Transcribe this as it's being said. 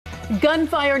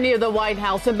Gunfire near the White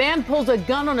House. A man pulls a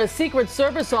gun on a Secret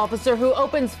Service officer who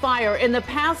opens fire. In the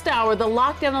past hour, the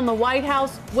lockdown on the White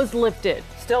House was lifted.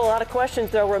 Still a lot of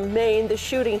questions, though, remain. The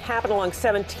shooting happened along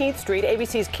 17th Street.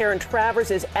 ABC's Karen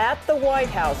Travers is at the White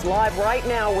House live right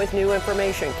now with new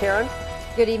information. Karen?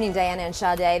 Good evening, Diana and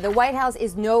Sade. The White House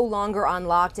is no longer on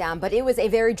lockdown, but it was a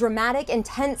very dramatic and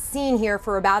tense scene here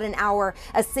for about an hour.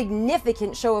 A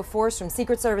significant show of force from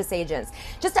Secret Service agents.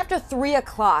 Just after 3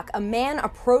 o'clock, a man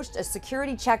approached a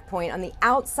security checkpoint on the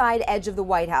outside edge of the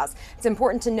White House. It's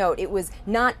important to note it was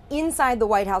not inside the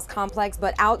White House complex,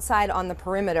 but outside on the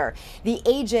perimeter. The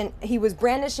agent, he was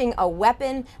brandishing a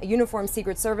weapon. A uniformed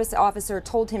Secret Service officer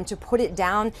told him to put it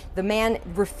down. The man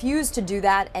refused to do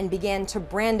that and began to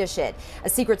brandish it. A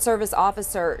Secret Service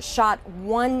officer shot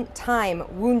one time,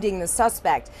 wounding the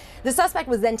suspect. The suspect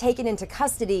was then taken into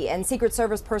custody, and Secret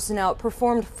Service personnel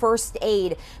performed first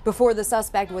aid before the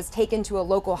suspect was taken to a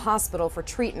local hospital for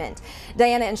treatment.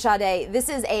 Diana and Sade, this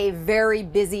is a very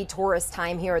busy tourist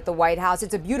time here at the White House.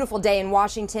 It's a beautiful day in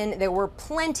Washington. There were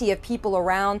plenty of people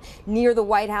around near the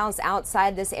White House,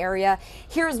 outside this area.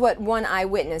 Here's what one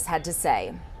eyewitness had to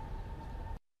say.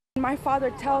 My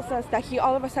father tells us that he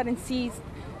all of a sudden sees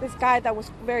this guy that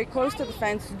was very close to the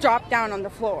fence drop down on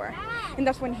the floor. And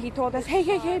that's when he told us,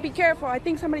 hey, be careful. I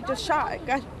think somebody just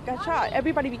got shot.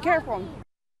 Everybody be careful.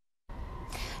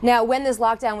 Now, when this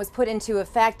lockdown was put into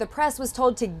effect, the press was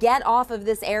told to get off of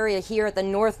this area here at the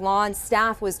North Lawn.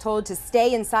 Staff was told to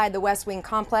stay inside the West Wing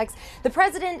complex. The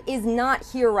president is not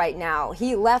here right now.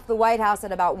 He left the White House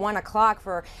at about 1 o'clock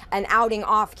for an outing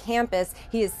off campus.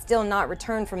 He has still not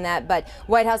returned from that, but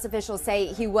White House officials say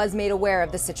he was made aware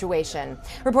of the situation.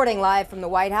 Reporting live from the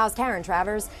White House, Karen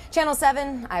Travers, Channel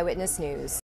 7 Eyewitness News.